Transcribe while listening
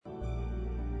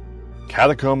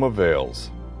Catacomb of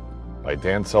Veils by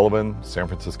Dan Sullivan, San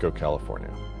Francisco, California.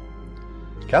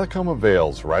 Catacomb of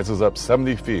Veils rises up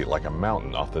 70 feet like a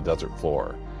mountain off the desert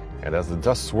floor, and as the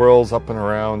dust swirls up and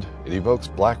around, it evokes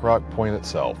Black Rock Point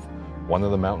itself, one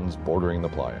of the mountains bordering the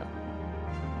playa.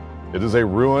 It is a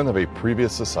ruin of a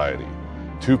previous society,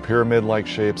 two pyramid-like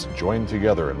shapes joined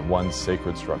together in one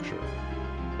sacred structure,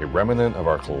 a remnant of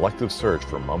our collective search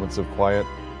for moments of quiet,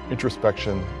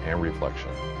 introspection, and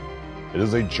reflection. It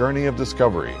is a journey of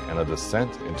discovery and a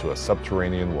descent into a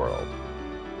subterranean world.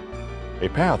 A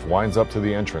path winds up to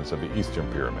the entrance of the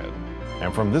Eastern Pyramid,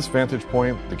 and from this vantage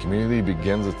point, the community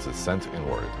begins its descent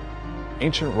inward.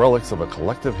 Ancient relics of a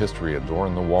collective history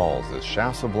adorn the walls as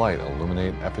shafts of light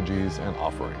illuminate effigies and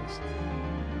offerings.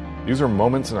 These are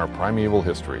moments in our primeval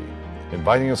history,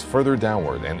 inviting us further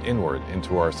downward and inward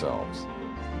into ourselves.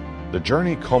 The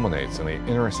journey culminates in the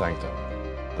inner sanctum,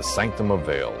 the Sanctum of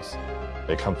Veils,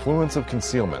 a confluence of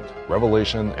concealment,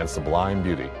 revelation, and sublime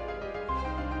beauty.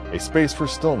 A space for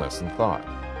stillness and thought,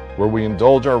 where we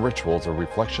indulge our rituals of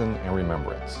reflection and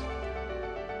remembrance.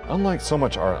 Unlike so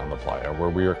much art on the playa, where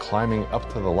we are climbing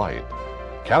up to the light,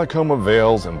 Catacomb of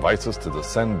Veils invites us to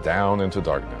descend down into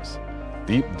darkness,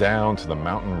 deep down to the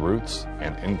mountain roots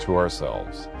and into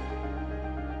ourselves.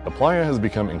 The playa has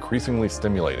become increasingly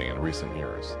stimulating in recent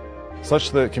years,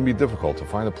 such that it can be difficult to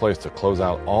find a place to close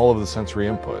out all of the sensory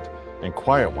input and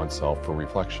quiet oneself for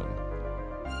reflection.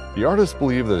 The artists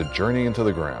believe that a journey into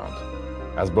the ground,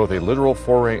 as both a literal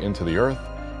foray into the earth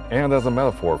and as a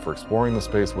metaphor for exploring the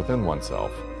space within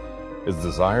oneself, is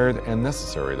desired and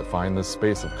necessary to find this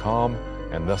space of calm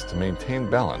and thus to maintain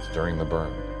balance during the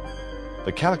burn.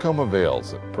 The Catacomb of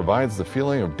Veils provides the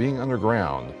feeling of being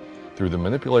underground through the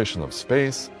manipulation of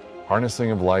space,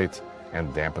 harnessing of light,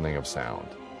 and dampening of sound.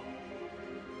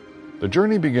 The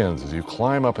journey begins as you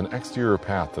climb up an exterior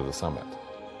path to the summit.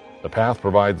 The path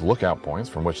provides lookout points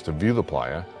from which to view the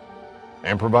playa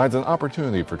and provides an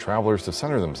opportunity for travelers to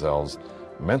center themselves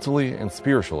mentally and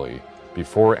spiritually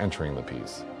before entering the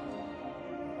piece.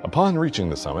 Upon reaching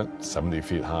the summit, 70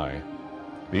 feet high,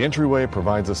 the entryway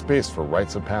provides a space for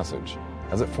rites of passage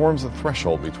as it forms a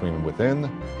threshold between within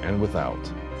and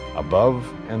without, above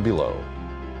and below,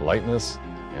 lightness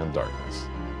and darkness.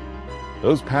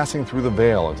 Those passing through the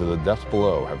veil into the depths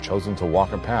below have chosen to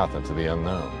walk a path into the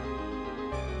unknown.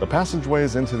 The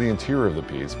passageways into the interior of the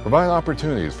piece provide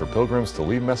opportunities for pilgrims to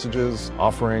leave messages,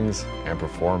 offerings, and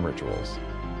perform rituals.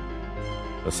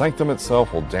 The sanctum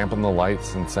itself will dampen the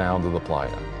lights and sound of the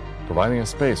playa, providing a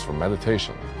space for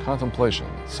meditation, contemplation,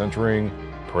 centering,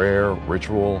 prayer,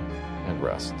 ritual, and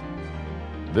rest.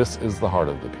 This is the heart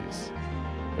of the piece,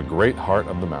 the great heart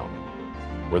of the mountain,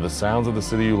 where the sounds of the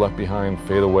city you left behind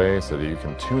fade away so that you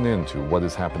can tune in to what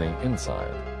is happening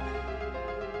inside.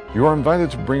 You are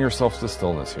invited to bring yourself to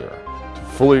stillness here, to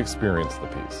fully experience the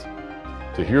peace,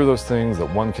 to hear those things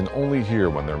that one can only hear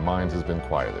when their mind has been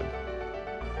quieted.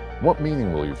 What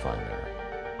meaning will you find there?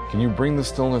 Can you bring the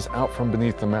stillness out from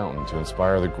beneath the mountain to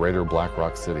inspire the greater Black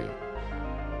Rock City?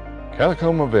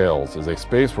 Catacomb of Veils is a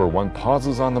space where one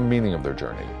pauses on the meaning of their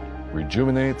journey,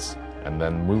 rejuvenates, and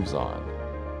then moves on,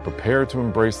 prepared to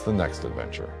embrace the next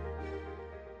adventure.